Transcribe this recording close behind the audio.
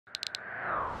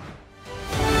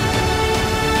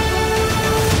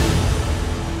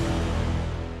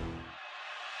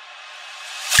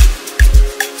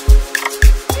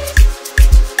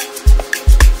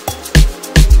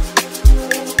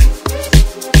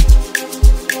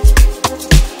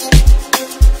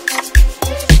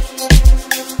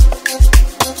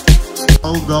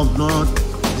governor,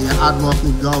 the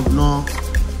hardworking governor,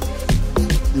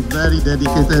 the very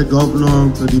dedicated governor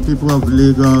to the people of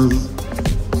Lagos,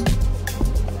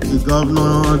 the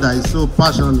governor that is so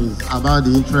passionate about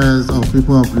the interests of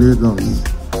people of Lagos.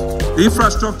 The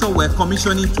infrastructure we're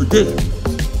commissioning today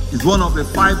is one of the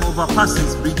 5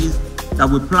 overpasses bridges that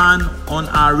we plan on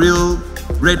our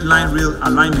red line rail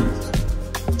alignment.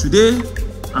 Today,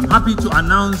 I'm happy to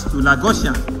announce to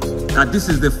Lagosian that this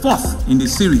is the 4th in the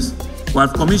series. We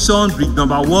have commissioned bridge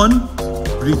number 1,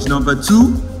 bridge number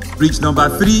 2, bridge number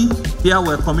 3. Here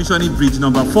we're commissioning bridge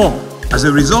number 4. As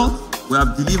a result, we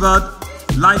have delivered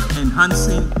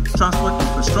life-enhancing transport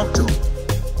infrastructure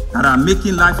that are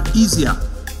making life easier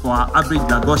for our average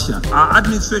Lagosian. Our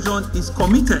administration is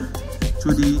committed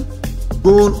to the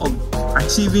goal of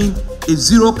achieving a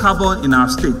zero carbon in our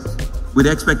state, with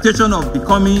the expectation of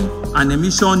becoming an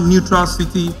emission-neutral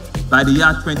city by the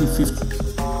year 2050.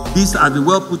 These are the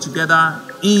well put together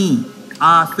in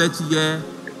our 30-year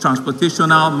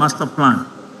transportational master plan.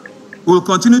 We will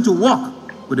continue to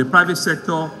work with the private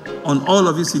sector on all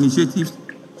of these initiatives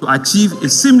to achieve a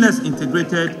seamless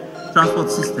integrated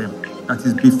transport system that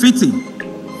is befitting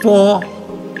for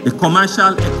the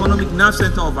commercial economic nerve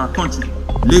center of our country,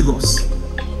 Lagos,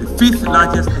 the 5th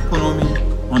largest economy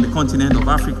on the continent of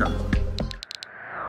Africa.